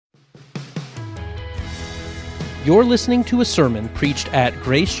You're listening to a sermon preached at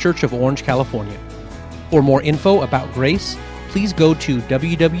Grace Church of Orange, California. For more info about Grace, please go to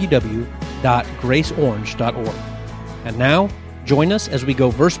www.graceorange.org. And now, join us as we go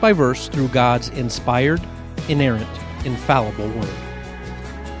verse by verse through God's inspired, inerrant, infallible Word.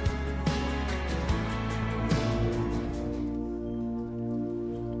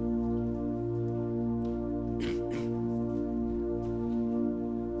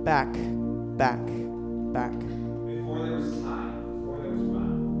 Back. Before there was time, before there was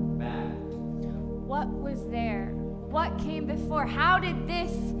run, back. What was there? What came before? How did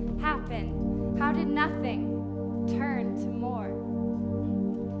this happen? How did nothing turn to more?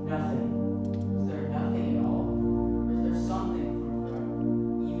 Nothing. Was there nothing at all? Or is there something from forever?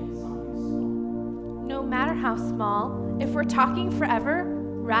 Even something small? No matter how small, if we're talking forever,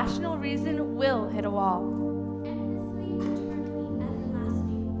 rational reason will hit a wall. Endlessly, eternally,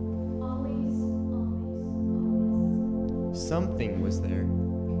 everlasting. Always. Something was there,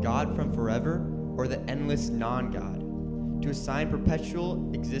 God from forever, or the endless non-God. To assign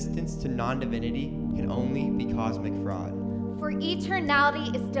perpetual existence to non-divinity can only be cosmic fraud. For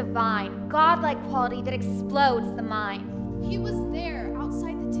eternality is divine, godlike quality that explodes the mind. He was there,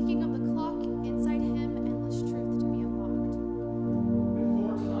 outside the ticking of the clock, inside him, endless truth to be unlocked.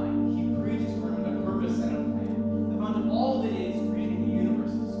 Before time, he breathed to room a purpose and a plan that founded all that is, creating the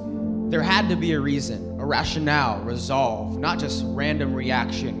universe's span. There had to be a reason, a rationale, resolve, not just random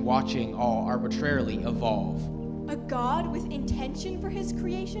reaction watching all arbitrarily evolve. A God with intention for his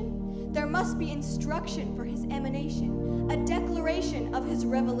creation? There must be instruction for his emanation, a declaration of his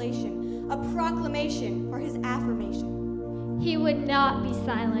revelation, a proclamation for his affirmation. He would not be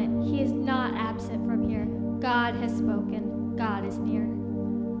silent. He is not absent from here. God has spoken. God is near.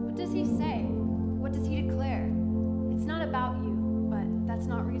 What does he say? What does he declare? It's not about you, but that's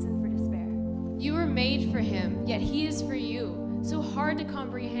not reason for despair. You were made for him, yet he is for you. So hard to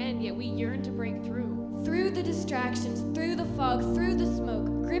comprehend, yet we yearn to break through. Through the distractions, through the fog, through the smoke,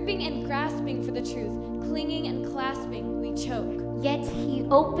 gripping and grasping for the truth, clinging and clasping, we choke. Yet he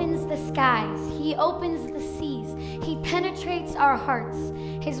opens the skies, he opens the seas, he penetrates our hearts.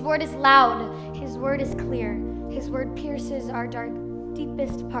 His word is loud, his word is clear, his word pierces our dark,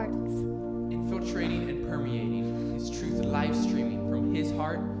 deepest parts. Infiltrating and permeating, his truth live streaming from his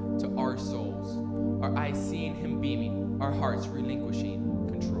heart to our souls. Our eyes seeing him beaming, our hearts relinquishing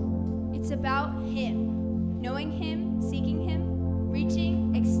control. It's about him. Knowing him, seeking him,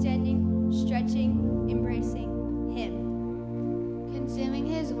 reaching, extending, stretching, embracing him. Consuming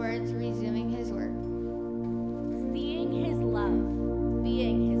his words, resuming his work. Seeing his love,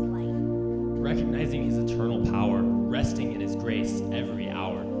 being his light. Recognizing his eternal power, resting in his grace every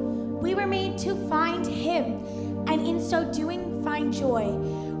hour. We were made to find him, and in so doing find joy.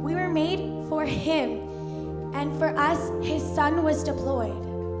 We were made for him, and for us his son was deployed.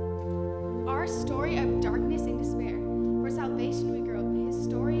 Our story of darkness and despair. For salvation we grow. His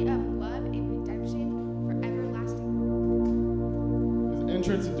story of love and redemption for everlasting. His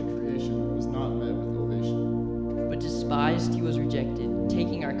entrance into creation was not met with ovation. But despised, he was rejected,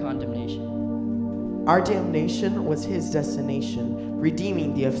 taking our condemnation. Our damnation was his destination,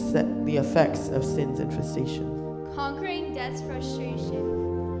 redeeming the effects of sin's infestation. Conquering death's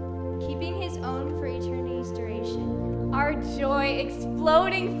frustration, keeping his own for eternity's duration. Our joy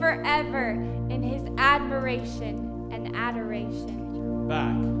exploding forever in his admiration and adoration.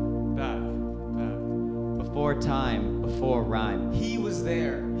 Back. Before time, before rhyme. He was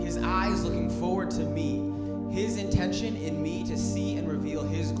there, his eyes looking forward to me, his intention in me to see and reveal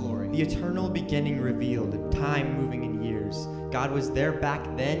his glory. The eternal beginning revealed, time moving in years. God was there back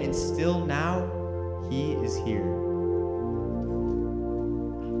then, and still now, he is here.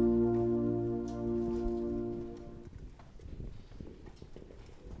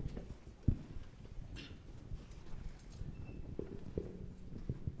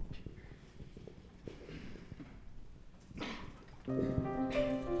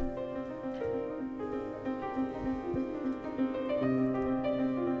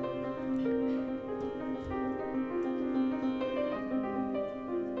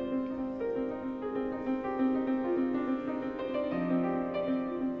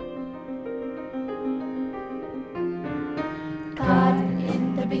 God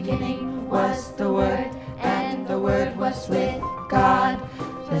in the beginning was the Word, and the Word was with God.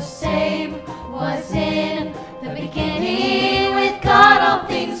 The same was in the beginning with God. All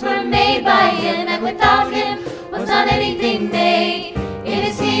things were made by him, and without him was not anything made. It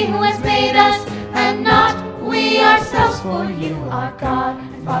is he who has made us, and not we ourselves. For you are God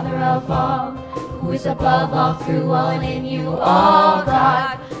and Father of all, who is above all, through all, and in you all.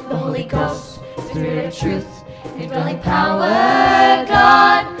 God, the Holy Ghost, Spirit of truth, indwelling power,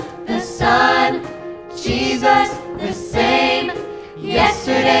 God the Son, Jesus the same,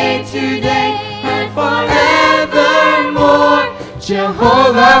 yesterday, today, and forevermore.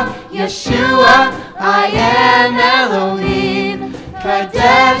 Jehovah, Yeshua, I am Elohim,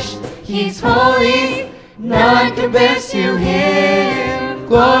 Kadesh, He's holy, none compares to Him.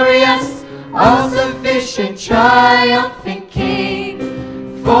 Glorious, all-sufficient, triumphant King,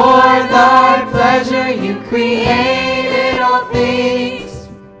 for Thy pleasure You created all things.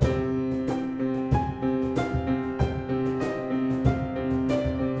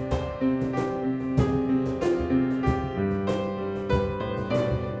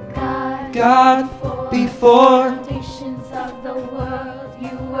 God, before foundations of the world,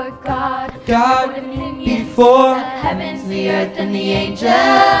 You were God. God, Before the heavens, the earth, and the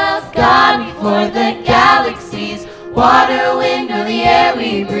angels. God, before the galaxies, water, wind, or the air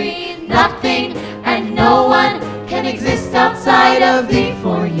we breathe. Nothing and no one can exist outside of Thee.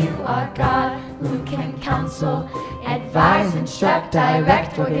 For You are God, who can counsel, advise, instruct,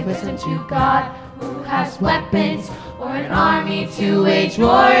 direct, or give wisdom to God, who has weapons or an army to wage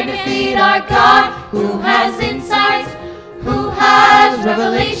war and defeat. Our God, who has insight, who has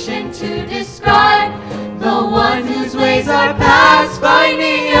revelation to describe, the one whose ways are past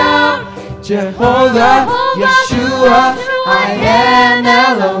finding out. Jehovah, Yeshua, I am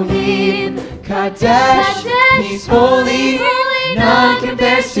Elohim, Kadesh, He's holy, none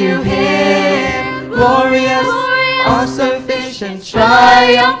compares to Him. Glorious, all-sufficient,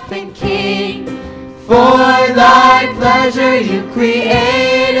 triumphant King, for Thy pleasure You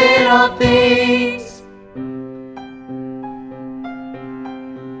created all things.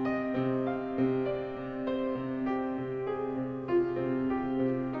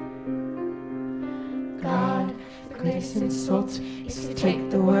 God, the greatest insult is to take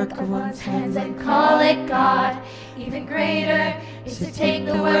the work of one's hands and call it God. Even greater is to take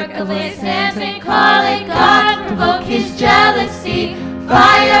the work of His hands and call it God. Provoke His jealousy,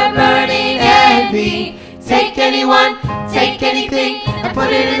 fire burning envy. Take anyone, take anything, and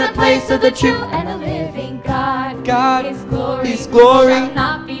put it in the place of the true and the living God. God, His glory shall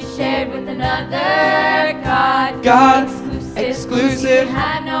not be shared with another God. God, exclusive,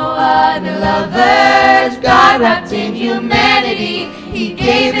 Had no other lovers. God wrapped in humanity, He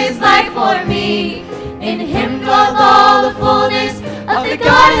gave His life for me. In Him dwelt all the fullness of the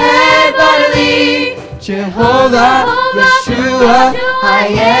Godhead bodily. Jehovah, Yeshua, I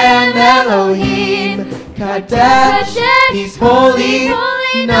am Elohim, Kadesh, He's holy,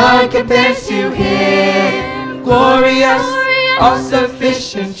 none compares to Him. Glorious,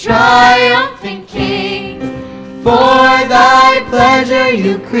 all-sufficient, triumphant King, for Thy pleasure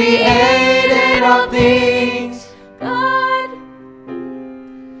You created all things. God,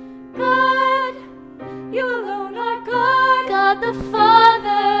 God, You alone are God. God the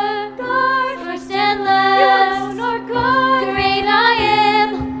Father, God, first and last. You alone are God. Great I am,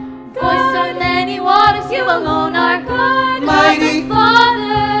 voice of many waters. You alone are God. Mighty, God the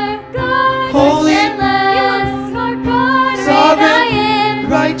Father, God, holy, first and last. You alone are God. sovereign, Great I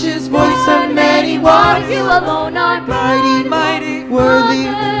am, righteous, voice of many waters. You alone are God. Mighty, mighty, worthy,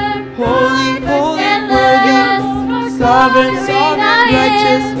 holy, holy, worthy, sovereign,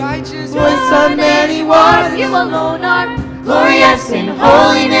 righteous, voice of many waters. You alone are Glorious in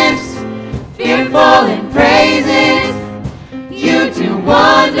holiness, fearful in praises. You do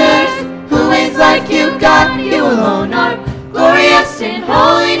wonders. Who is like You, God? You alone are glorious in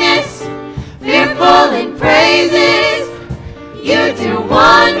holiness, fearful in praises. You do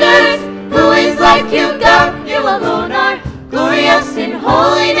wonders. Who is like You, God? You alone are glorious in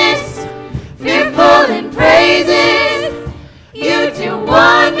holiness, fearful in praises. You do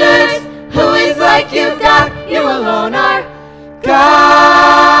wonders. Who is like You, God? You alone are God.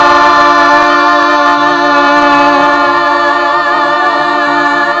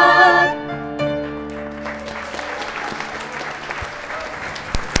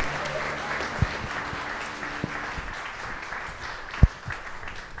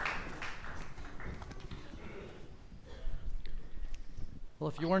 Well,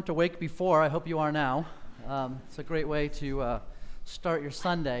 if you weren't awake before, I hope you are now. It's a great way to start your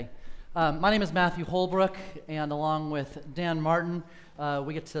Sunday. My name is Matthew Holbrook, and along with Dan Martin,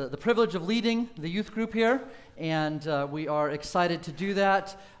 we get the privilege of leading the youth group here, and we are excited to do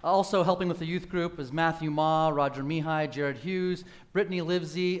that. Also helping with the youth group is Matthew Ma, Roger Mihai, Jared Hughes, Brittany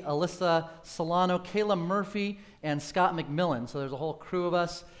Livesey, Alyssa Solano, Kayla Murphy, and Scott McMillan. So there's a whole crew of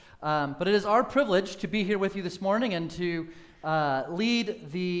us. But it is our privilege to be here with you this morning and to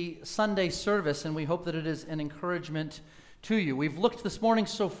lead the Sunday service, and we hope that it is an encouragement to you. We've looked this morning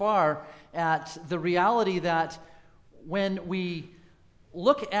so far at the reality that when we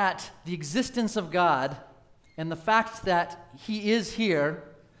look at the existence of God and the fact that He is here,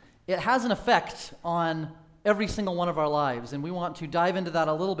 it has an effect on every single one of our lives. And we want to dive into that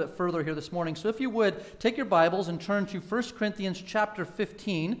a little bit further here this morning. So if you would, take your Bibles and turn to 1 Corinthians chapter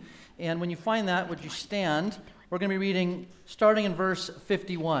 15. And when you find that, would you stand? We're going to be reading starting in verse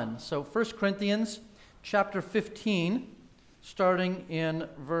 51. So 1 Corinthians chapter 15, starting in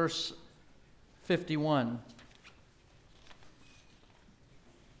verse 51.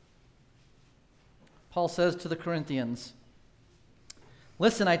 Paul says to the Corinthians,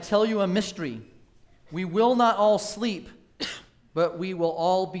 "Listen, I tell you a mystery. We will not all sleep, but we will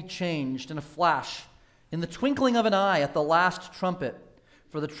all be changed in a flash, in the twinkling of an eye at the last trumpet.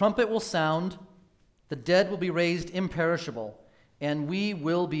 For the trumpet will sound, the dead will be raised imperishable, and we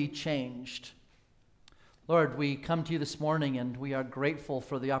will be changed." Lord, we come to you this morning, and we are grateful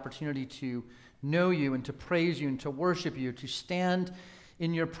for the opportunity to know you and to praise you and to worship you, to stand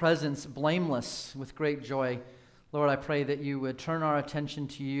in your presence blameless with great joy. Lord, I pray that you would turn our attention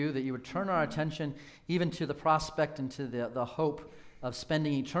to you, that you would turn our attention even to the prospect and to the hope of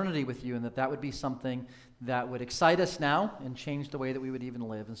spending eternity with you, and that would be something that would excite us now and change the way that we would even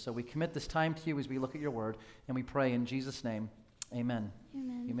live. And so we commit this time to you as we look at your word, and we pray in Jesus' name, amen.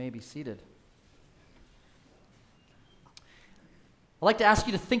 Amen. You may be seated. I'd like to ask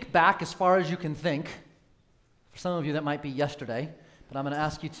you to think back as far as you can think. For some of you, that might be yesterday, but I'm going to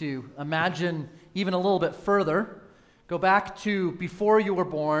ask you to imagine even a little bit further. Go back to before you were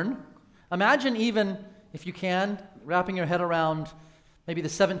born. Imagine even, if you can, wrapping your head around maybe the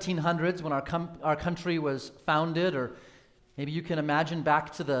 1700s when our country was founded, or maybe you can imagine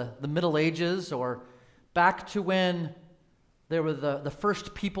back to the Middle Ages, or back to when there were the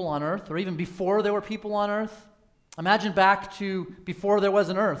first people on earth, or even before there were people on earth. Imagine back to before there was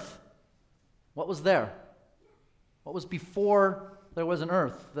an earth. What was there? What was before there was an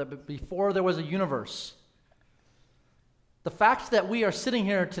earth, before there was a universe? The fact that we are sitting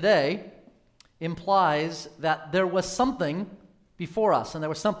here today implies that there was something before us, and there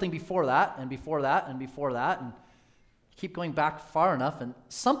was something before that, and before that, and before that, and keep going back far enough, and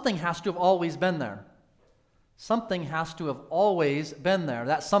something has to have always been there. Something has to have always been there.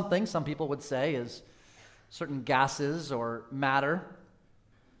 That something, some people would say, is certain gases or matter.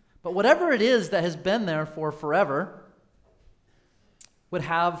 But whatever it is that has been there for forever would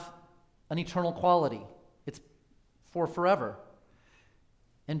have an eternal quality. It's for forever.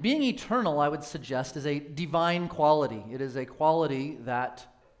 And being eternal, I would suggest, is a divine quality. It is a quality that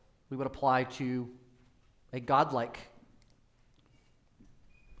we would apply to a godlike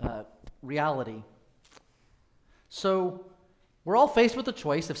reality. So we're all faced with a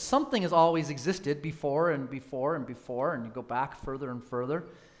choice. If something has always existed before and before and before, and you go back further and further,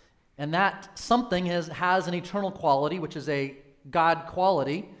 and that something has an eternal quality, which is a God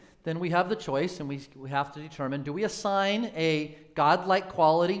quality, then we have the choice, and we have to determine, do we assign a God-like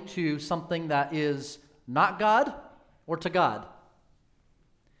quality to something that is not God, or to God?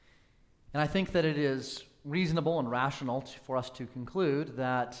 And I think that it is reasonable and rational for us to conclude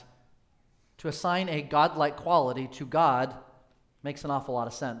that to assign a God-like quality to God makes an awful lot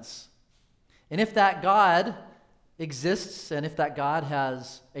of sense. And if that God exists, and if that God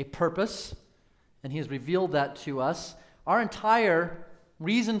has a purpose, and He has revealed that to us, our entire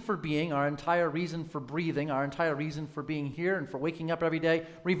reason for being, our entire reason for breathing, our entire reason for being here and for waking up every day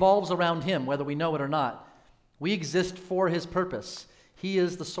revolves around Him, whether we know it or not. We exist for His purpose. He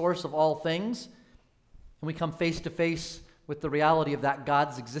is the source of all things, and we come face to face with the reality of that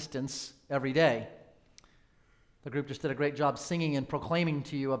God's existence every day. The group just did a great job singing and proclaiming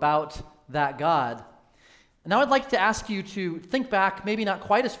to you about that God. And now I'd like to ask you to think back, maybe not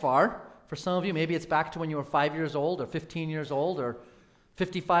quite as far. For some of you, maybe it's back to when you were 5 years old, or 15 years old, or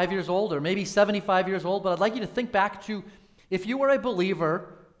 55 years old, or maybe 75 years old. But I'd like you to think back to, if you were a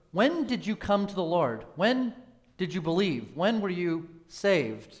believer, when did you come to the Lord? When did you believe? When were you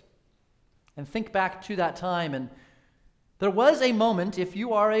saved? And think back to that time. And there was a moment, if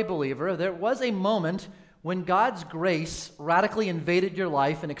you are a believer, there was a moment when God's grace radically invaded your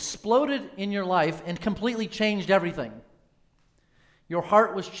life and exploded in your life and completely changed everything. Your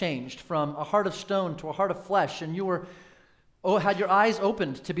heart was changed from a heart of stone to a heart of flesh, and you had your eyes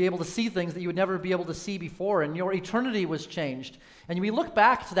opened to be able to see things that you would never be able to see before, and your eternity was changed. And we look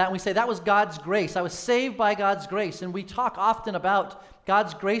back to that and we say, that was God's grace. I was saved by God's grace. And we talk often about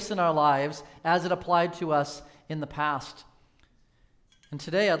God's grace in our lives as it applied to us in the past. And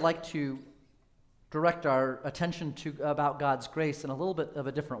today I'd like to direct our attention to about God's grace in a little bit of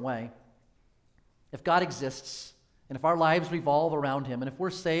a different way. If God exists, and if our lives revolve around him, and if we're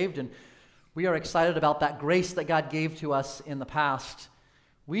saved and we are excited about that grace that God gave to us in the past,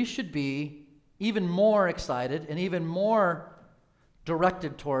 we should be even more excited and even more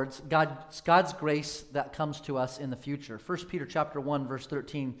directed towards God's grace that comes to us in the future. 1 Peter chapter 1, verse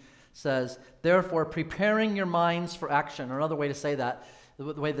 13 says, therefore, preparing your minds for action, or another way to say that,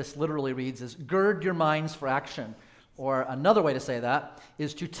 the way this literally reads is, gird your minds for action. Or another way to say that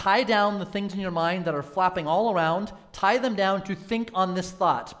is to tie down the things in your mind that are flapping all around, tie them down to think on this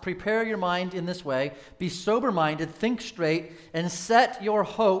thought. Prepare your mind in this way, be sober-minded, think straight, and set your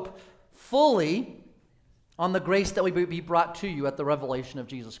hope fully on the grace that will be brought to you at the revelation of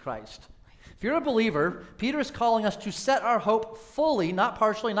Jesus Christ. If you're a believer, Peter is calling us to set our hope fully, not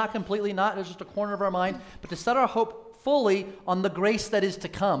partially, not completely, not as just a corner of our mind, but to set our hope fully on the grace that is to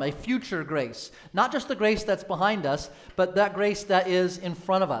come, a future grace. Not just the grace that's behind us, but that grace that is in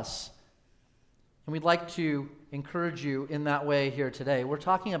front of us. And we'd like to encourage you in that way here today. We're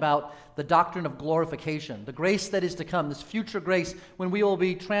talking about the doctrine of glorification, the grace that is to come, this future grace when we will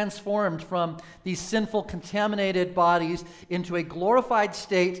be transformed from these sinful, contaminated bodies into a glorified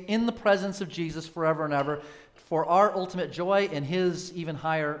state in the presence of Jesus forever and ever for our ultimate joy and his even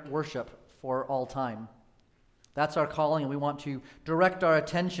higher worship for all time. That's our calling, and we want to direct our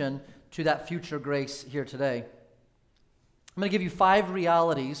attention to that future grace here today. I'm going to give you 5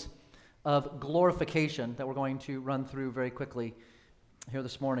 realities of glorification that we're going to run through very quickly here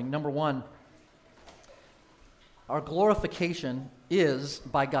this morning. Number 1, our glorification is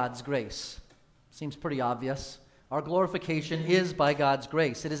by God's grace. Seems pretty obvious. Our glorification is by God's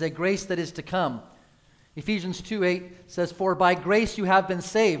grace. It is a grace that is to come. Ephesians 2:8 says, for by grace you have been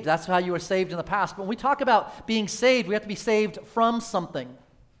saved. That's how you were saved in the past. But when we talk about being saved, we have to be saved from something.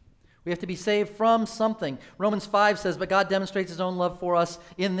 We have to be saved from something. Romans 5 says, but God demonstrates his own love for us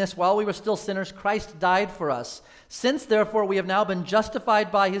in this: while we were still sinners, Christ died for us. Since therefore we have now been justified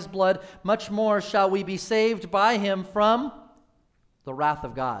by his blood, much more shall we be saved by him from the wrath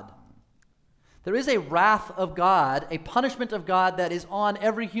of God. There is a wrath of God, a punishment of God that is on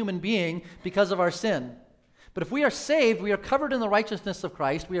every human being because of our sin. But if we are saved, we are covered in the righteousness of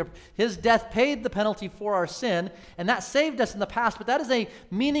Christ. His death paid the penalty for our sin, and that saved us in the past. But that is a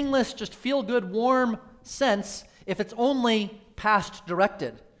meaningless, just feel-good, warm sense if it's only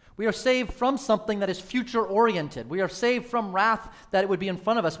past-directed. We are saved from something that is future-oriented. We are saved from wrath that it would be in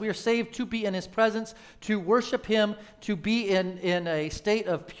front of us. We are saved to be in his presence, to worship him, to be in a state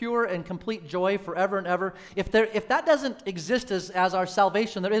of pure and complete joy forever and ever. If that doesn't exist as our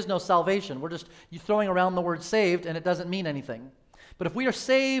salvation, there is no salvation. We're just throwing around the word saved, and it doesn't mean anything. But if we are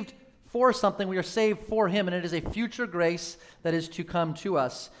saved for something, we are saved for him, and it is a future grace that is to come to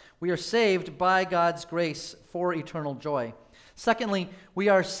us. We are saved by God's grace for eternal joy. Secondly,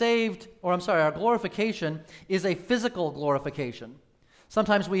 our glorification is a physical glorification.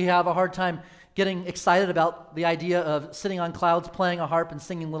 Sometimes we have a hard time getting excited about the idea of sitting on clouds, playing a harp, and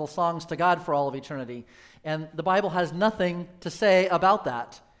singing little songs to God for all of eternity. And the Bible has nothing to say about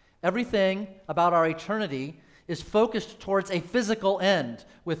that. Everything about our eternity is focused towards a physical end,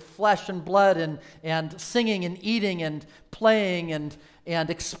 with flesh and blood and singing and eating and playing and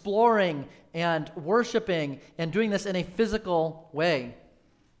exploring and worshiping and doing this in a physical way.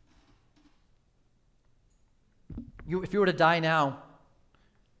 If you were to die now,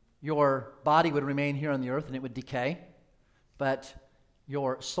 your body would remain here on the earth and it would decay, but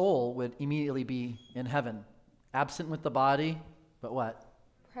your soul would immediately be in heaven, absent with the body, but what?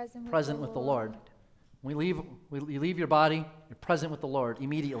 Present with the Lord. When you leave your body, you're present with the Lord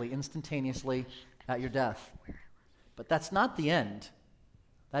immediately, instantaneously at your death. But that's not the end.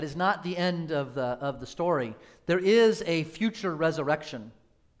 That is not the end of the story. There is a future resurrection.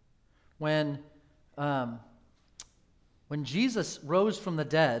 When Jesus rose from the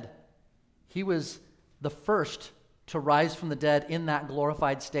dead, he was the first to rise from the dead in that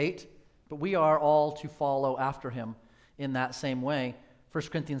glorified state, but we are all to follow after him in that same way. 1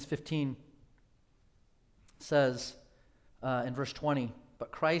 Corinthians 15 says in verse 20,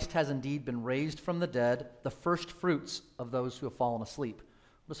 but Christ has indeed been raised from the dead, the first fruits of those who have fallen asleep.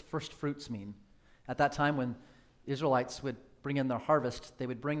 What does first fruits mean? At that time when Israelites would bring in their harvest, they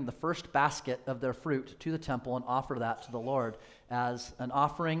would bring the first basket of their fruit to the temple and offer that to the Lord as an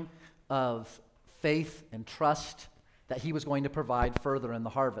offering of faith and trust that he was going to provide further in the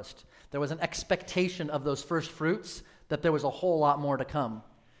harvest. There was an expectation of those first fruits that there was a whole lot more to come.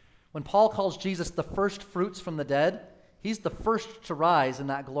 When Paul calls Jesus the first fruits from the dead, he's the first to rise in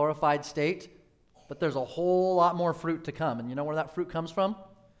that glorified state, but there's a whole lot more fruit to come. And you know where that fruit comes from?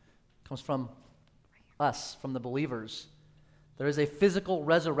 It comes from us, from the believers. There is a physical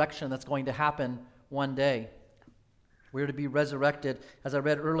resurrection that's going to happen one day. We are to be resurrected. As I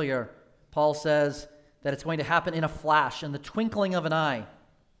read earlier, Paul says that it's going to happen in a flash, in the twinkling of an eye.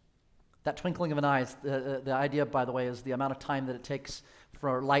 That twinkling of an eye, is the idea, by the way, is the amount of time that it takes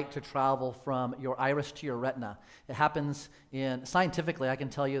for light to travel from your iris to your retina. It happens scientifically, I can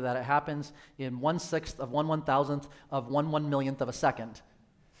tell you that it happens in 1/6 of 1/1000th of 1/1,000,000th of a second.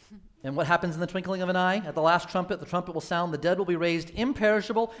 And what happens in the twinkling of an eye? At the last trumpet, the trumpet will sound, the dead will be raised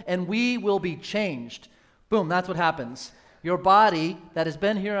imperishable, and we will be changed. Boom, that's what happens. Your body that has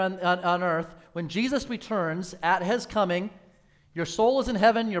been here on earth, when Jesus returns at his coming, your soul is in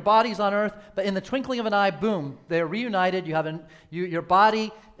heaven, your body's on earth, but in the twinkling of an eye, boom, they're reunited. Your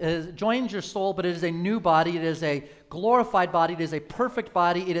body joins your soul, but it is a new body. It is a glorified body. It is a perfect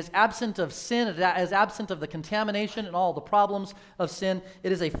body. It is absent of sin. It is absent of the contamination and all the problems of sin.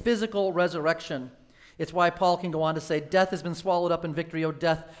 It is a physical resurrection. It's why Paul can go on to say, death has been swallowed up in victory, O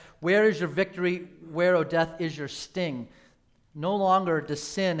death. Where is your victory? Where, O death, is your sting? No longer does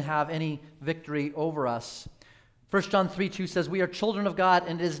sin have any victory over us. 1 John 3:2 says, we are children of God,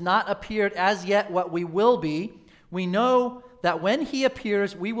 and it has not appeared as yet what we will be. We know that when he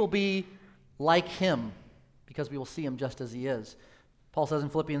appears, we will be like him, because we will see him just as he is. Paul says in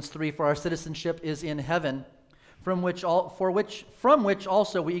Philippians 3, for our citizenship is in heaven, from which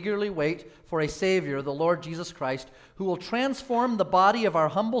also we eagerly wait for a Savior, the Lord Jesus Christ, who will transform the body of our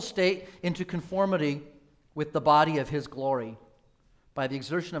humble state into conformity with the body of his glory, by the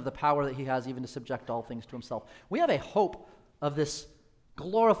exertion of the power that he has even to subject all things to himself. We have a hope of this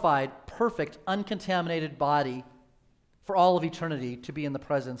glorified, perfect, uncontaminated body for all of eternity to be in the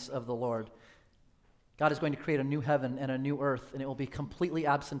presence of the Lord. God is going to create a new heaven and a new earth, and it will be completely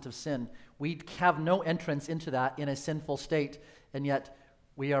absent of sin. We have no entrance into that in a sinful state, and yet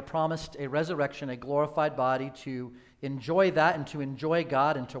we are promised a resurrection, a glorified body to enjoy that and to enjoy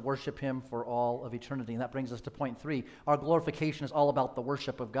God and to worship him for all of eternity. And that brings us to point 3. Our glorification is all about the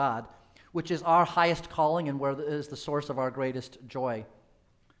worship of God, which is our highest calling and where is the source of our greatest joy.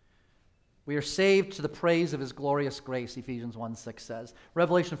 We are saved to the praise of his glorious grace, Ephesians 1:6 says.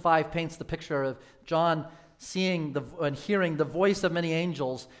 Revelation 5 paints the picture of John seeing and hearing the voice of many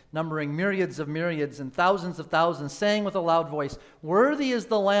angels, numbering myriads of myriads and thousands of thousands, saying with a loud voice, worthy is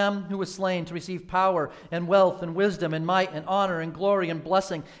the Lamb who was slain to receive power and wealth and wisdom and might and honor and glory and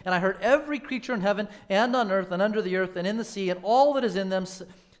blessing. And I heard every creature in heaven and on earth and under the earth and in the sea and all that is in them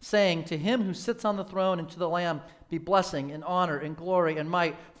saying, to him who sits on the throne and to the Lamb be blessing and honor and glory and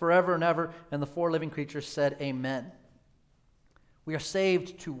might forever and ever. And the 4 living creatures said, amen. We are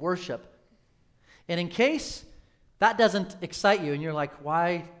saved to worship. And in case that doesn't excite you and you're like,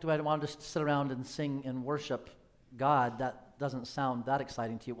 why do I want to just sit around and sing and worship God? That doesn't sound that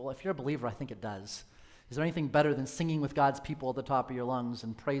exciting to you. Well, if you're a believer, I think it does. Is there anything better than singing with God's people at the top of your lungs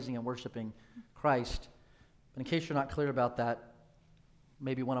and praising and worshiping Christ? But in case you're not clear about that,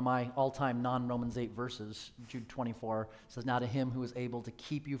 maybe one of my all-time non-Romans 8 verses, Jude 24, says, now to him who is able to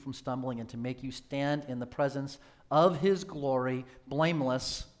keep you from stumbling and to make you stand in the presence of his glory,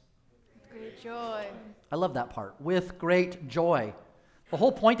 blameless. Great joy. I love that part. With great joy. The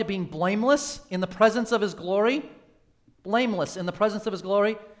whole point of being blameless in the presence of his glory, blameless in the presence of his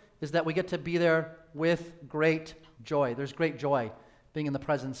glory, is that we get to be there with great joy. There's great joy being in the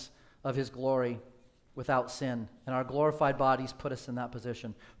presence of his glory without sin. And our glorified bodies put us in that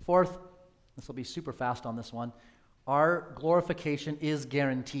position. 4th, this will be super fast on this one, our glorification is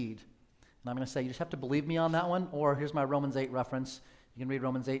guaranteed. And I'm going to say, you just have to believe me on that one, or here's my Romans 8 reference. You can read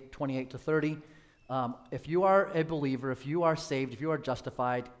Romans 8, 28-30. If you are a believer, if you are saved, if you are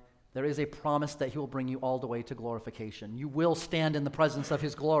justified, there is a promise that he will bring you all the way to glorification. You will stand in the presence of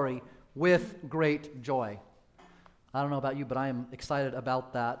his glory with great joy. I don't know about you, but I am excited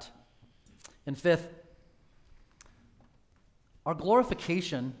about that. And 5th, our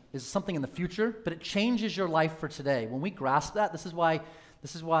glorification is something in the future, but it changes your life for today. When we grasp that, this is why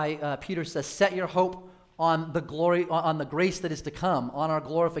Peter says, set your hope on the glory, on the grace that is to come, on our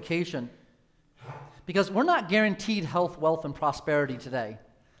glorification. Because we're not guaranteed health, wealth, and prosperity today.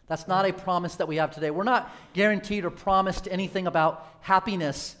 That's not a promise that we have today. We're not guaranteed or promised anything about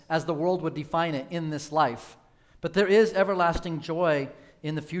happiness as the world would define it in this life. But there is everlasting joy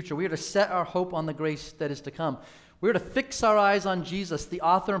in the future. We are to set our hope on the grace that is to come. We are to fix our eyes on Jesus, the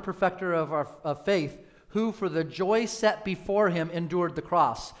author and perfecter of our faith, who for the joy set before him endured the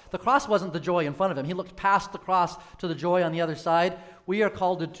cross. The cross wasn't the joy in front of him. He looked past the cross to the joy on the other side. We are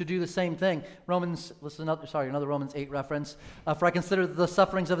called to do the same thing. Another Romans 8 reference. For I consider that the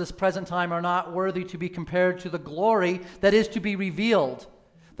sufferings of this present time are not worthy to be compared to the glory that is to be revealed.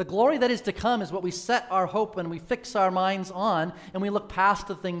 The glory that is to come is what we set our hope and we fix our minds on, and we look past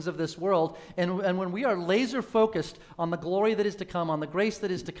the things of this world. And when we are laser focused on the glory that is to come, on the grace that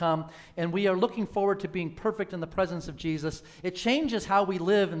is to come, and we are looking forward to being perfect in the presence of Jesus, it changes how we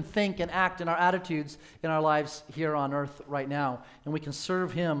live and think and act in our attitudes in our lives here on earth right now. And we can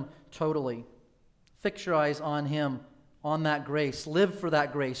serve him totally. Fix your eyes on him, on that grace. Live for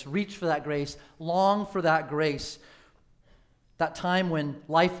that grace. Reach for that grace. Long for that grace. That time when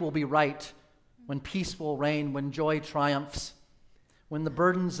life will be right, when peace will reign, when joy triumphs, when the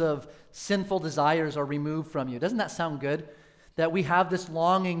burdens of sinful desires are removed from you. Doesn't that sound good? That we have this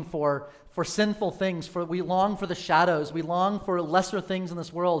longing for sinful things, we long for the shadows, we long for lesser things in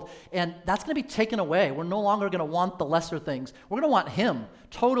this world, and that's going to be taken away. We're no longer going to want the lesser things. We're going to want him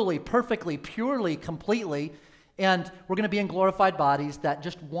totally, perfectly, purely, completely, and we're going to be in glorified bodies that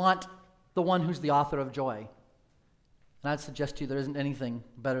just want the one who's the author of joy. And I'd suggest to you there isn't anything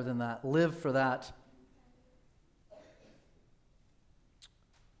better than that. Live for that.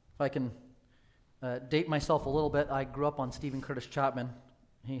 If I can date myself a little bit, I grew up on Stephen Curtis Chapman.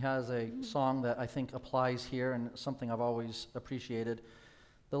 He has a song that I think applies here and something I've always appreciated.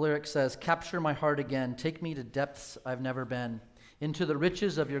 The lyric says, "Capture my heart again, take me to depths I've never been, into the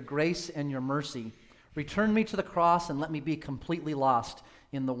riches of your grace and your mercy. Return me to the cross and let me be completely lost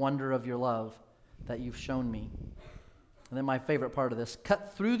in the wonder of your love that you've shown me." And then my favorite part of this,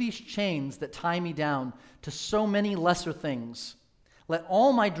 "Cut through these chains that tie me down to so many lesser things. Let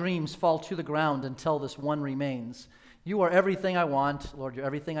all my dreams fall to the ground until this one remains. You are everything I want, Lord, you're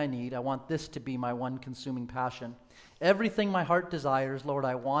everything I need. I want this to be my one consuming passion. Everything my heart desires, Lord,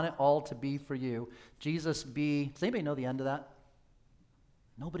 I want it all to be for you. Jesus be..." Does anybody know the end of that?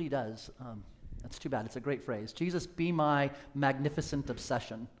 Nobody does. That's too bad. It's a great phrase. "Jesus be my magnificent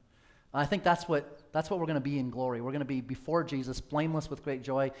obsession." I think that's what we're going to be in glory. We're going to be before Jesus, blameless with great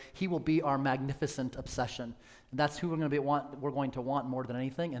joy. He will be our magnificent obsession. And that's who we're going to want more than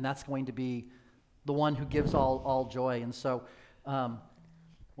anything, and that's going to be the one who gives all joy. And so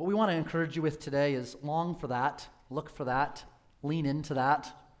what we want to encourage you with today is long for that, look for that, lean into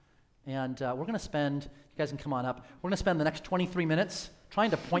that. And we're going to spend, you guys can come on up, we're going to spend the next 23 minutes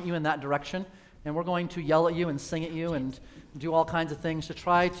trying to point you in that direction. And we're going to yell at you and sing at you and do all kinds of things to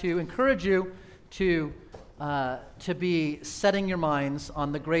try to encourage you to be setting your minds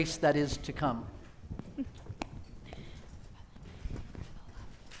on the grace that is to come.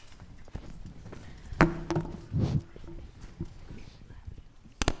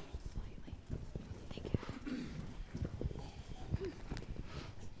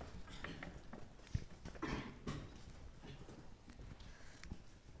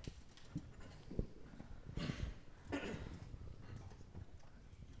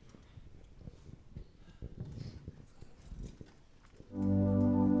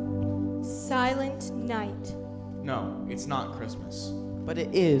 Silent night. No, it's not Christmas. But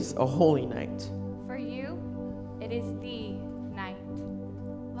it is a holy night. For you, it is the night.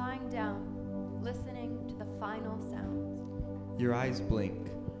 Lying down, listening to the final sounds. Your eyes blink,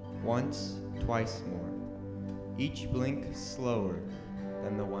 once, twice more. Each blink slower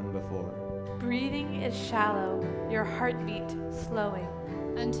than the one before. Breathing is shallow, your heartbeat slowing.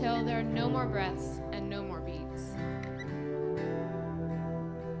 Until there are no more breaths and no more beats.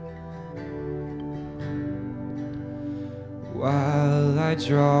 While I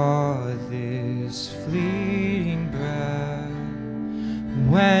draw this fleeting breath,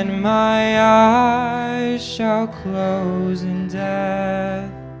 when my eyes shall close in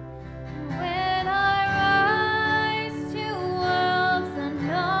death, When I rise to worlds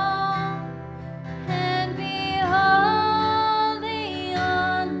unknown and behold thee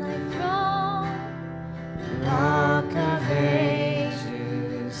on thy throne, Rock of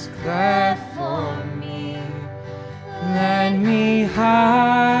Ages, cleft for me, let me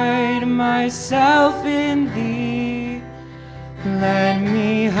hide myself in thee. Let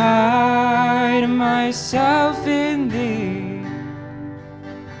me hide myself in thee.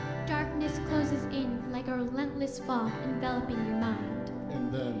 Darkness closes in like a relentless fog enveloping your mind.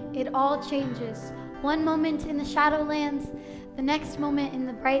 And then It all changes. One moment in the shadowlands, the next moment in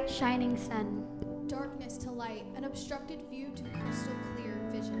the bright shining sun. Darkness to light, an obstructed view to crystal clear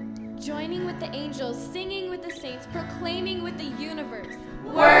vision. Joining with the angels, singing with the saints, proclaiming with the universe.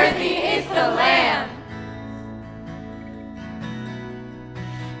 Worthy is the Lamb.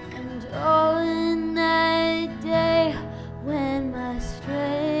 And all in that day when my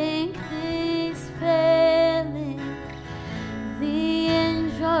strength is failing, the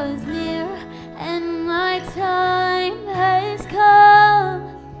end draws near and my time has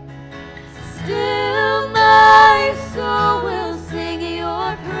come. Still my soul will sing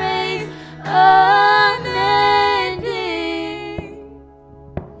your praise.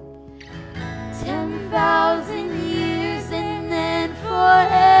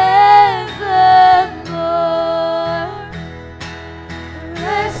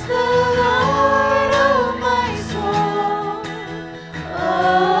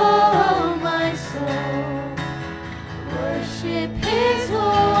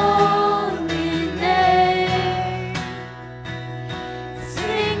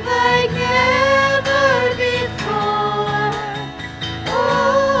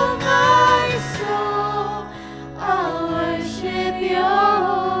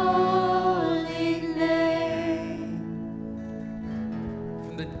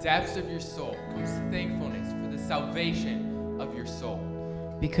 depths of your soul comes thankfulness for the salvation of your soul.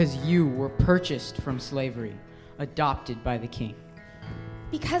 Because you were purchased from slavery, adopted by the King.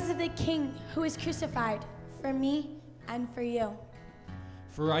 Because of the King who was crucified for me and for you.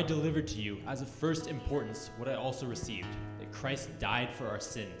 For I delivered to you as of first importance what I also received, that Christ died for our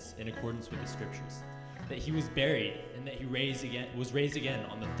sins in accordance with the Scriptures, that he was buried, and that he was raised again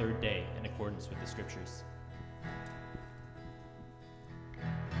on the third day in accordance with the Scriptures.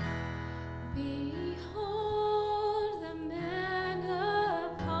 Behold the man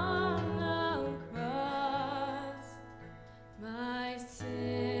upon the cross, my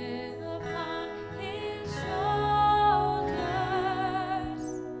sin upon his shoulders.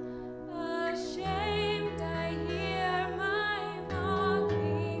 Ashamed, I hear my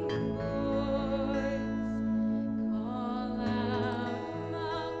mocking voice call out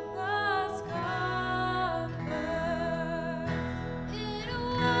among the scoffers. It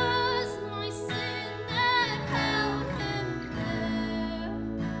was my sin that held him there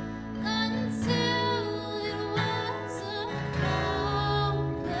until it was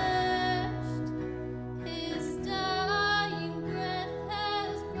accomplished. His dying breath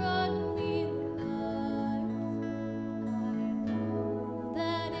has brought me life. I know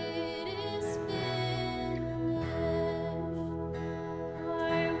that it is finished.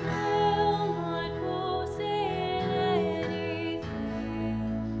 I will not boast in anything,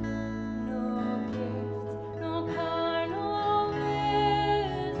 no gift, no carnal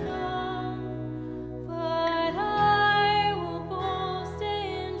wisdom, but I will boast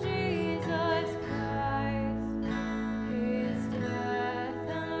in Jesus Christ, his death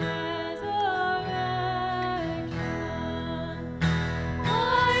and resurrection.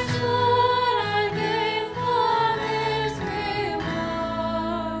 Why should I gain from his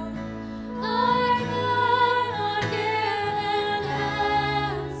reward? I cannot give an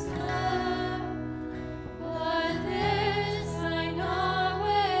answer, but this I know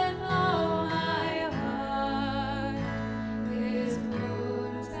with all my heart: his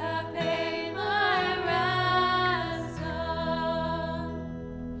wounds have paid my ransom.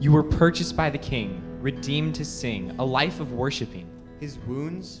 You were purchased by the King, redeemed to sing, a life of worshiping. His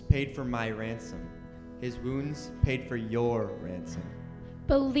wounds paid for my ransom. His wounds paid for your ransom.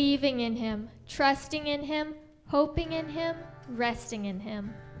 Believing in him, trusting in him, hoping in him, resting in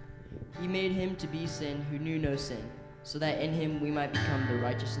him. He made him to be sin who knew no sin, so that in him we might become the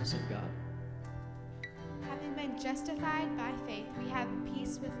righteousness of God. Having been justified by faith, we have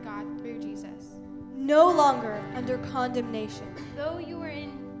peace with God through Jesus. No longer under condemnation. Though you were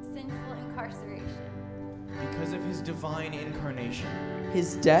in sinful incarceration, Because of his divine incarnation,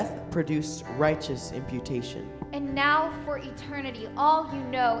 His death produced righteous imputation. And now for eternity, all you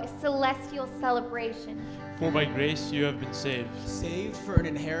know is celestial celebration. For by grace you have been saved. saved for an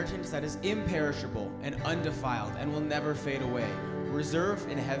inheritance that is imperishable and undefiled and will never fade away, reserved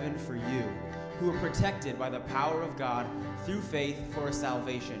in heaven for you, who are protected by the power of God through faith for a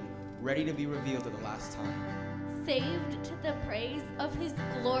salvation, ready to be revealed at the last time. saved to the praise of his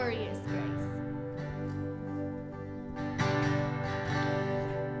glorious grace.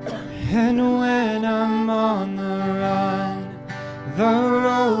 And when I'm on the run, the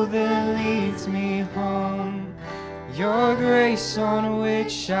road that leads me home, your grace on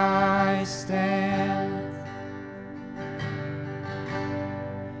which I stand.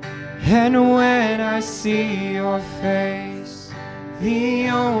 And when I see your face, the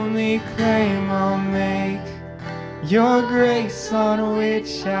only claim I'll make, your grace on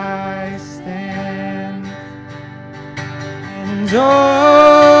which I stand. And oh,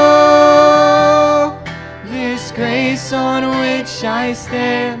 this grace on which I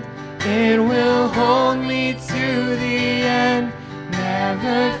stand, it will hold me to the end,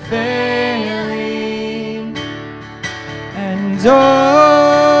 never failing. And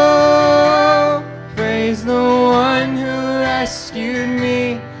oh, praise the one who rescued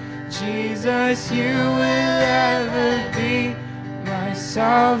me. Jesus, you will ever be my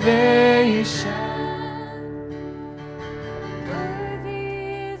salvation.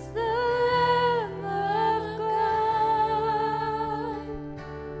 Worthy is the Lamb of God,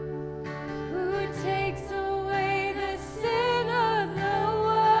 who takes away the sin of the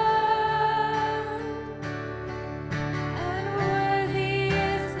world. And worthy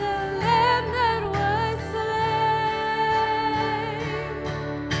is the Lamb that was slain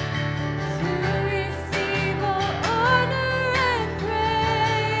to receive all honor and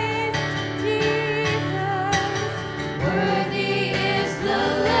praise.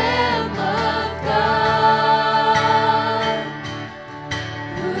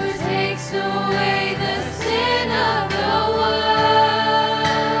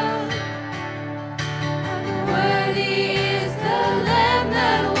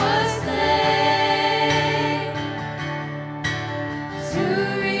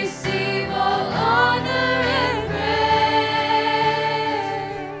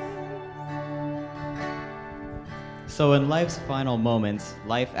 So in life's final moments,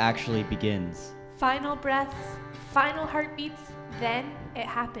 life actually begins. Final breaths, final heartbeats, then it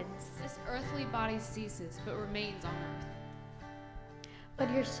happens. This earthly body ceases, but remains on earth. But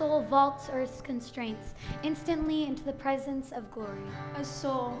your soul vaults earth's constraints, instantly into the presence of glory. A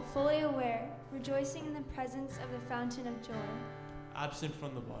soul fully aware, rejoicing in the presence of the fountain of joy. Absent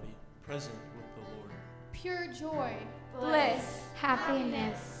from the body, present with the Lord. Pure joy, bliss,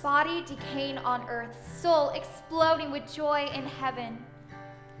 happiness. Body decaying on earth, soul exploding with joy in heaven.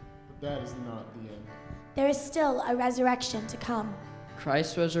 But that is not the end. There is still a resurrection to come.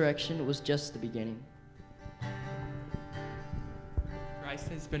 Christ's resurrection was just the beginning. Christ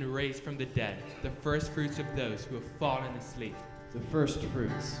has been raised from the dead, the first fruits of those who have fallen asleep. The first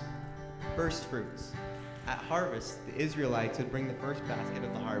fruits. First fruits. At harvest, the Israelites would bring the first basket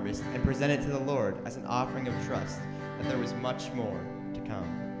of the harvest and present it to the Lord as an offering of trust that there was much more to come.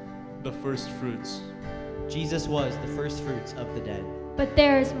 The first fruits. Jesus was the first fruits of the dead. But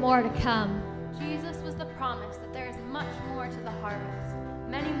there is more to come. Jesus was the promise that there is much more to the harvest,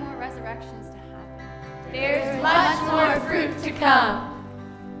 many more resurrections to happen. There's much more fruit to come.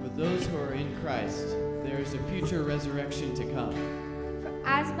 For those who are in Christ, there is a future resurrection to come. For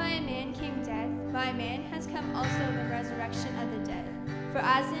as by a man came death, by a man has come also the resurrection of the dead. For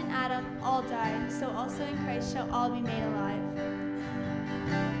as in Adam all died, so also in Christ shall all be made alive.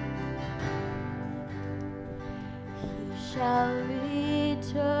 He shall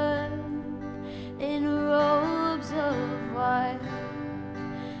return in robes of white.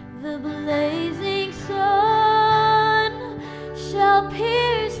 The blazing sun shall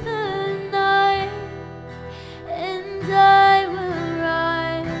pierce the night, and I will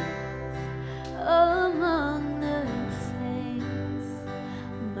rise among the saints,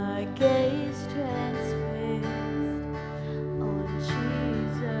 my gaze transfixed on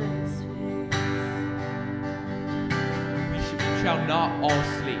Jesus' face. We shall not all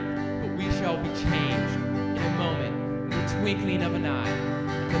sleep, but we shall be changed in a moment, in the twinkling of an eye.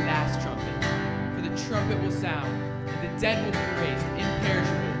 The last trumpet. For the trumpet will sound, and the dead will be raised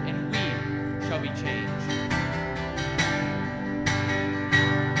imperishable, and we shall be changed.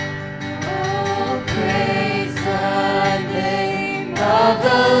 Oh, praise the name of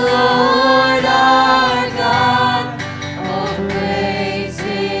the Lord our God. Oh, praise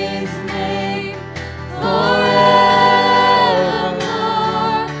his name forevermore.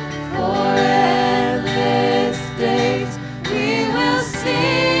 For endless days we will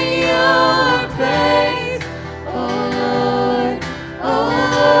sing your praise, O Lord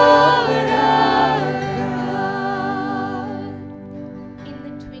our God. In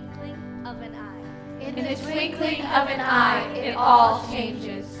the twinkling of an eye. In the twinkling of an eye, it all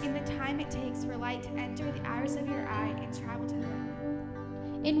changes. In the time it takes for light to enter the iris of your eye and travel to the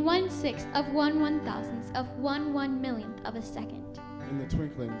moon. In 1/6 of 1/1000th of 1/1,000,000th of a second. In the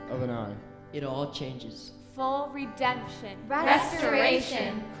twinkling of an eye. It all changes. Full redemption.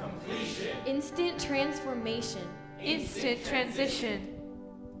 Restoration. Completion. Instant transformation. Instant transition.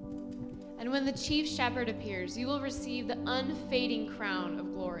 And when the chief shepherd appears, you will receive the unfading crown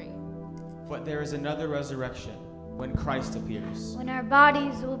of glory. But there is another resurrection when Christ appears. When our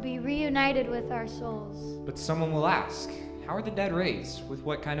bodies will be reunited with our souls. But someone will ask, how are the dead raised? With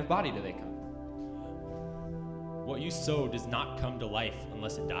what kind of body do they come? What you sow does not come to life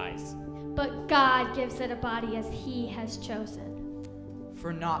unless it dies. But God gives it a body as he has chosen.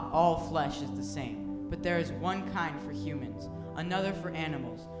 For not all flesh is the same, but there is one kind for humans, another for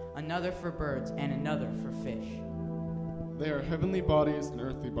animals, another for birds, and another for fish. They are heavenly bodies and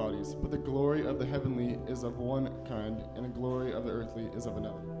earthly bodies, but the glory of the heavenly is of one kind, and the glory of the earthly is of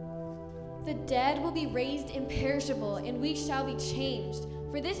another. The dead will be raised imperishable, and we shall be changed.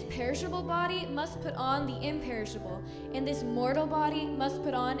 For this perishable body must put on the imperishable, and this mortal body must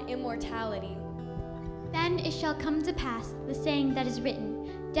put on immortality. Then it shall come to pass the saying that is written,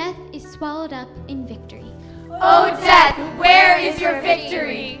 death is swallowed up in victory. O death, where is your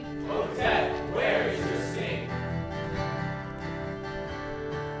victory? O death, where is your sting?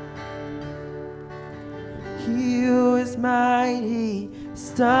 He who is mighty has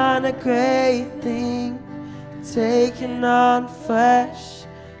done a great thing, taken on flesh,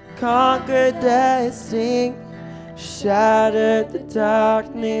 conquered death's sting, shattered the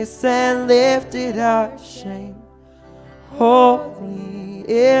darkness and lifted our shame. Holy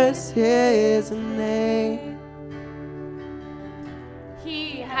is his name.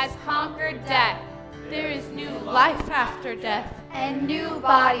 He has conquered death. There is new life after death. And new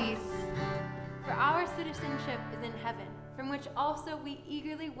bodies. For our citizenship is in heaven, from which also we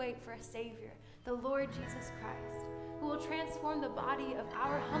eagerly wait for a Savior, the Lord Jesus Christ, who will transform the body of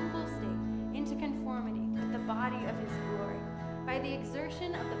our humble state into conformity with the body of his glory, by the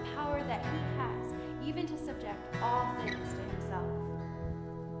exertion of the power that he has, even to subject all things to himself.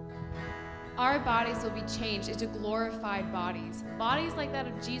 Our bodies will be changed into glorified bodies, bodies like that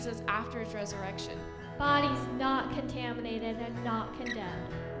of Jesus after his resurrection. Bodies not contaminated and not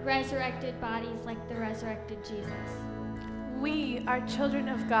condemned. Resurrected bodies like the resurrected Jesus. We are children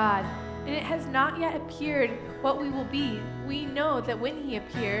of God, and it has not yet appeared what we will be. We know that when he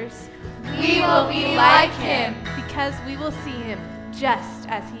appears, we will be like him, because we will see him just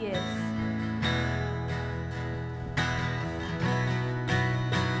as he is.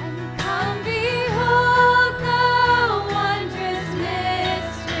 Come behold the wondrous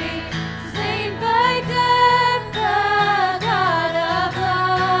mystery, slain by death, the God of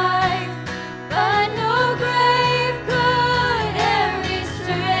life. But no grave could e'er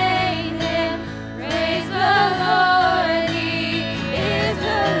restrain him. Praise the Lord, he is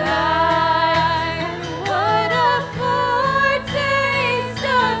alive. What a foretaste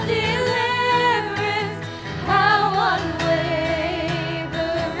of deliverance, how unwavering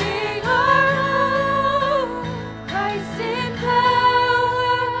our hope. Christ in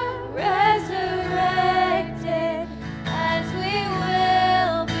power, resurrected, as we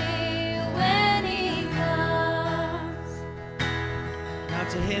will be when he comes. Now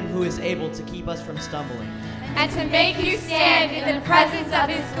to him who is able to keep us from stumbling, And to make you stand in the presence of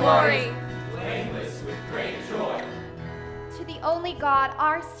his glory, blameless with great joy. To the only God,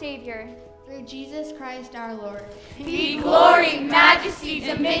 our Savior, through Jesus Christ our Lord, be glory, majesty,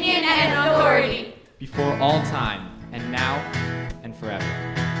 dominion, and authority, before all time, and now, and forever.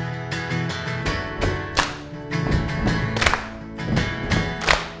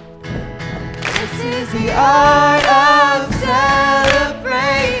 This is the art of celebration,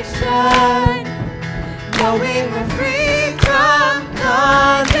 knowing we're free from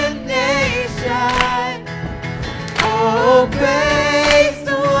condemnation. Oh, praise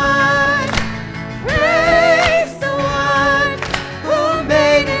the one who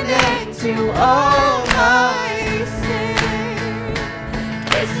made an end to all my sin.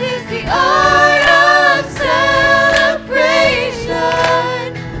 This is the art of celebration,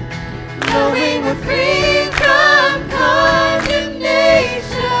 knowing we're free from condemnation.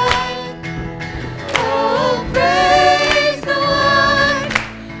 Oh, praise the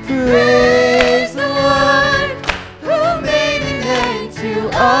one who made an end to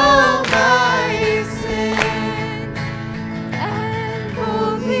all my sin. And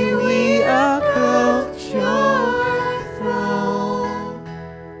boldly we approach your throne.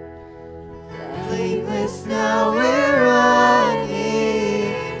 Blameless now we're running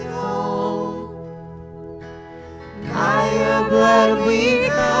home. By your blood we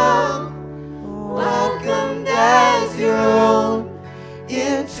come, welcomed as your own,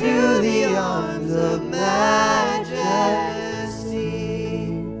 into the arms of majesty.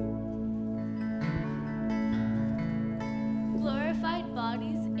 Glorified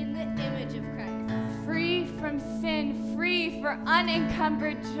bodies in the image of Christ. Free from sin, free for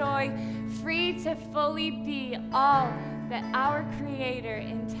unencumbered joy, free to fully be all that our Creator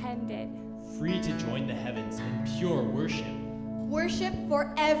intended. Free to join the heavens in pure worship. worship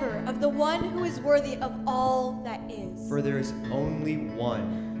forever of the one who is worthy of all that is. For there is only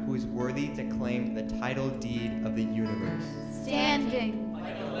one who is worthy to claim the title deed of the universe. Standing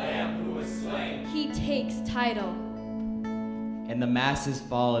like a lamb who was slain, he takes title. And the masses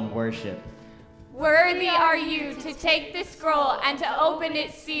fall in worship. Worthy are you to take the scroll and to open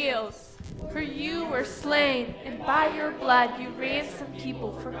its seals. For you were slain, and by your blood you ransomed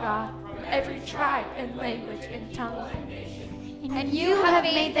people for God from every tribe and language and tongue. And you have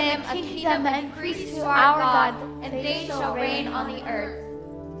made them a kingdom and priests to our God, and they shall reign on the earth.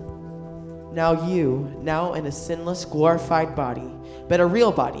 Now you, now in a sinless, glorified body, but a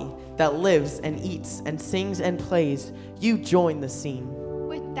real body that lives and eats and sings and plays, you join the scene.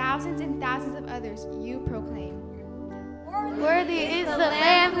 With thousands and thousands of others, you proclaim. Worthy is the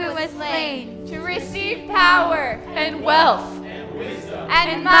Lamb who was slain to receive power and wealth and wisdom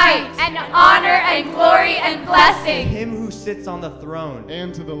and might and honor and glory and blessing. Him who sits on the throne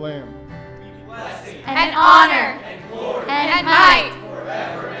and to the Lamb. Blessing and honor and glory and might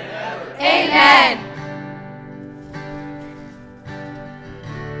forever and ever. Amen.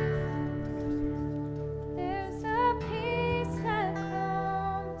 There's a peace that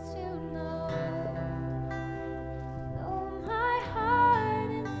comes to know. Though my heart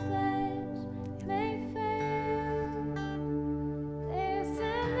and flesh may fail, there's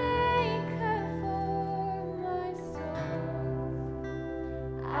an anchor for my soul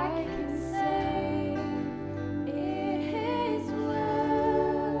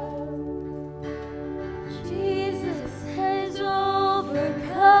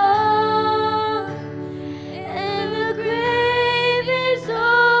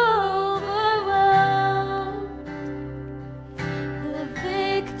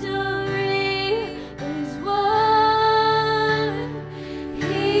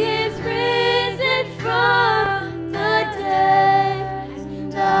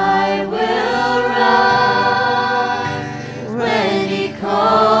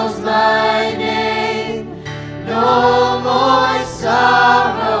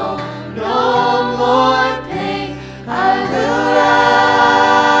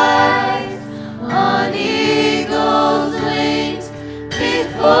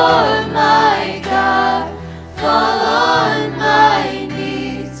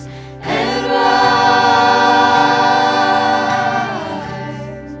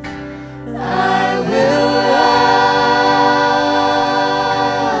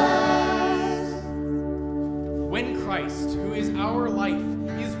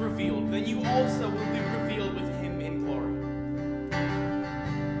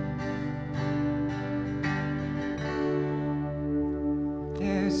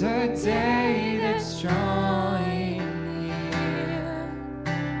There's a day that's drawing near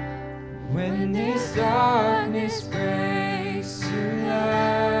when this darkness breaks to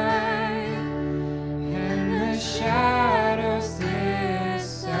light and the shadows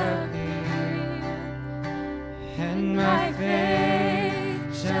disappear, and my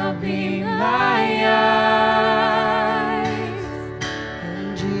faith shall be my eyes,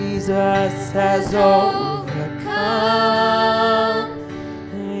 And Jesus has overcome,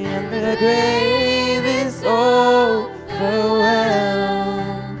 and the grave is overwhelmed.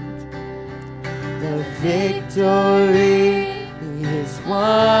 The victory is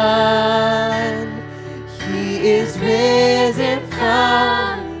won. He is risen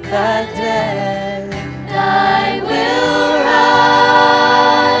from the dead. And I will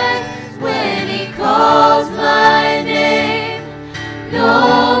rise when he calls my name.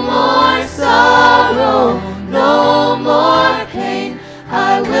 No more sorrow, no more pain.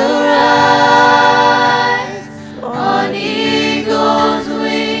 I will rise on eagle's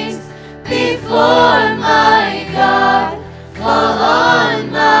wings before my God, fall on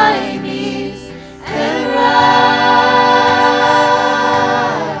my knees and rise.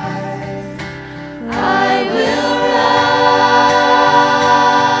 I will rise,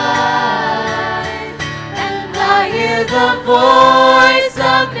 and I hear the voice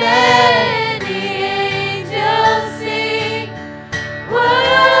of many angels sing,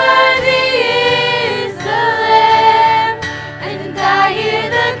 worthy is the Lamb, and I hear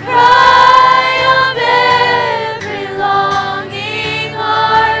the cry of every longing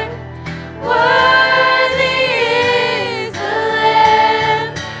heart, worthy is the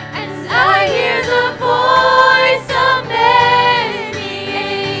Lamb, and I hear the voice of many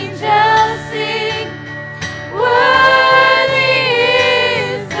angels sing, worthy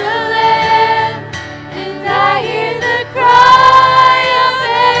is the Lamb, and I hear the cry of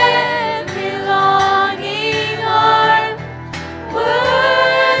every longing heart,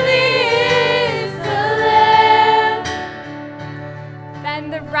 worthy is the Lamb. Then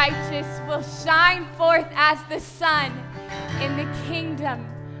the righteous will shine forth as the sun in the kingdom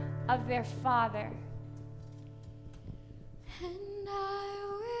of their Father. And I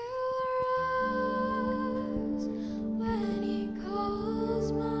will rise when he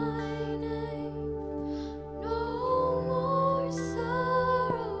calls my name. No more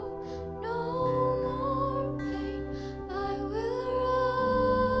sorrow, no more pain. I will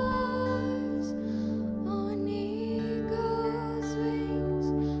rise on eagle's wings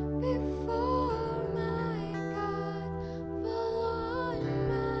before my God, fall on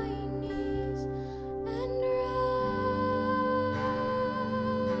my knees and rise.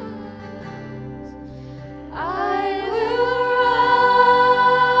 I will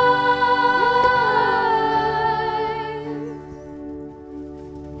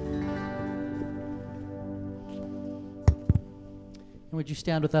And would you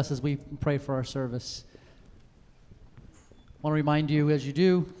stand with us as we pray for our service? I want to remind you, as you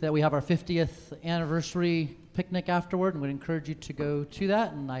do, that we have our 50th anniversary picnic afterward, and would encourage you to go to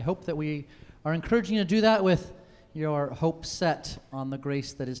that. And I hope that we are encouraging you to do that with your hope set on the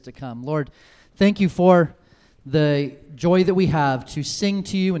grace that is to come. Lord, thank you for the joy that we have to sing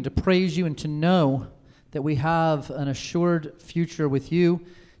to you and to praise you and to know that we have an assured future with you,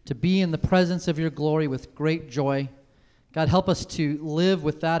 to be in the presence of your glory with great joy. God, help us to live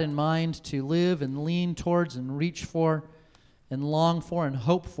with that in mind, to live and lean towards and reach for and long for and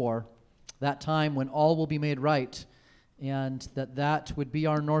hope for that time when all will be made right, and that would be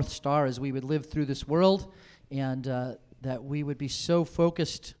our North Star as we would live through this world, and that we would be so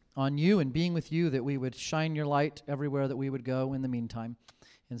focused on you and being with you that we would shine your light everywhere that we would go in the meantime.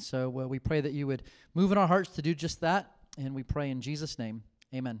 And so we pray that you would move in our hearts to do just that, and we pray in Jesus' name.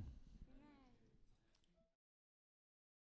 Amen.